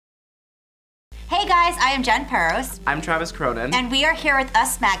Hey guys, I am Jen Peros. I'm Travis Cronin. And we are here with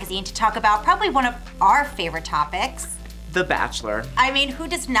Us Magazine to talk about probably one of our favorite topics. The Bachelor. I mean, who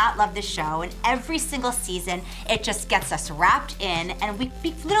does not love this show? And every single season, it just gets us wrapped in, and we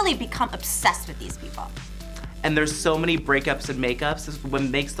literally become obsessed with these people. And there's so many breakups and makeups, this is what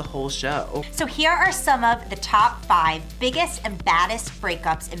makes the whole show. So here are some of the top 5 biggest and baddest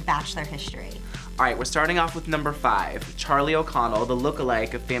breakups in Bachelor history. All right, we're starting off with number 5, Charlie O'Connell, the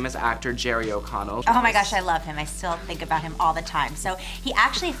lookalike of famous actor Jerry O'Connell. Oh my gosh, I love him. I still think about him all the time. So he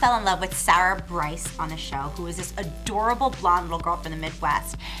actually fell in love with Sarah Bryce on the show, who was this adorable blonde little girl from the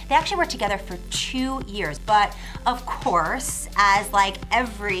Midwest. They actually were together for 2 years, but of course, as like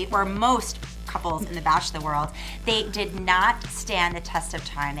most couples in the Bachelor world, they did not stand the test of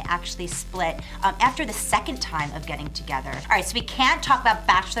time. They actually split after the second time of getting together. All right, so we can't talk about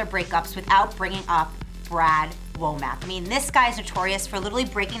Bachelor breakups without bringing up Brad Womack. I mean, this guy's notorious for literally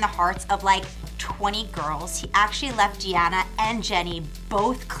breaking the hearts of like 20 girls. He actually left Deanna and Jenny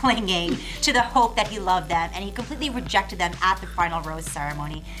both clinging to the hope that he loved them, and he completely rejected them at the final rose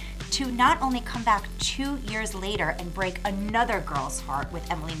ceremony, to not only come back 2 years later and break another girl's heart with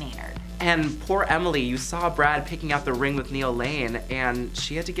Emily Maynard. And poor Emily, you saw Brad picking out the ring with Neil Lane, and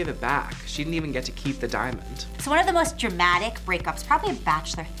she had to give it back. She didn't even get to keep the diamond. So one of the most dramatic breakups, probably in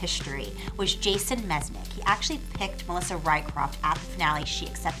Bachelor history, was Jason Mesnick. He actually picked Melissa Rycroft at the finale. She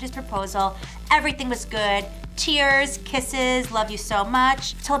accepted his proposal. Everything was good. Tears, kisses, love you so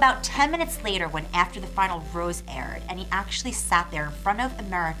much. Till about 10 minutes later, when after the final rose aired, and he actually sat there in front of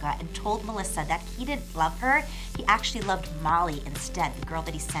America and told Melissa that he didn't love her, he actually loved Molly instead, the girl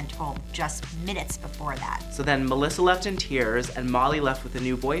that he sent home just minutes before that. So then Melissa left in tears, and Molly left with a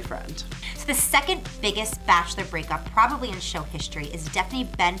new boyfriend. So the second biggest Bachelor breakup, probably in show history, is definitely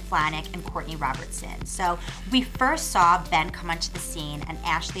Ben Flanick and Courtney Robertson. So we first saw Ben come onto the scene in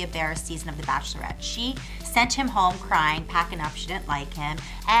Ashley Abera's season of The Bachelorette. She sent him home crying, packing up, she didn't like him.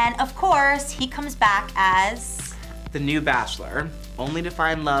 And of course, he comes back as the new Bachelor, only to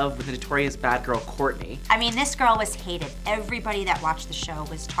find love with the notorious bad girl Courtney. I mean, this girl was hated. Everybody that watched the show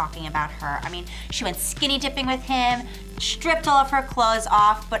was talking about her. I mean, she went skinny dipping with him, stripped all of her clothes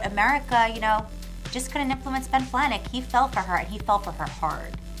off, but America, you know, just couldn't influence Ben Flanick. He fell for her, and he fell for her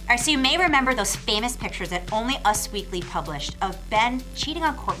hard. All right, so you may remember those famous pictures that only Us Weekly published of Ben cheating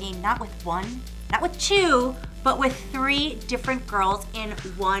on Courtney, not with one, not with two, but with 3 different girls in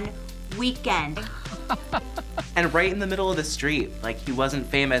one weekend. And right in the middle of the street, like he wasn't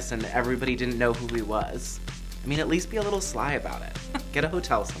famous and everybody didn't know who he was. I mean, at least be a little sly about it. Get a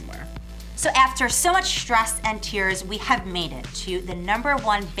hotel somewhere. So after so much stress and tears, we have made it to the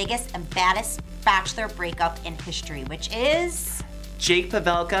 #1 biggest and baddest Bachelor breakup in history, which is Jake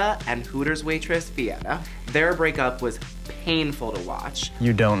Pavelka and Hooters waitress Vienna. Their breakup was painful to watch.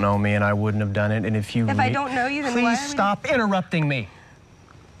 You don't know me and I wouldn't have done it, and if I don't know you, then please stop interrupting me.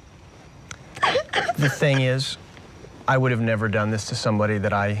 The thing is, I would have never done this to somebody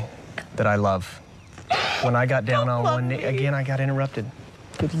that I love. When I got down on one knee, again, I got interrupted.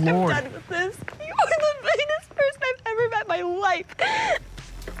 Good Lord. I'm done with this. You are the meanest person I've ever met in my life.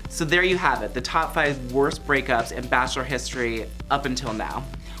 So there you have it, the top 5 worst breakups in Bachelor history up until now.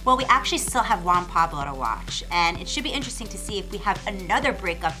 Well, we actually still have Juan Pablo to watch, and it should be interesting to see if we have another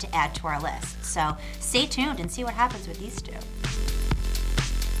breakup to add to our list. So stay tuned and see what happens with these 2.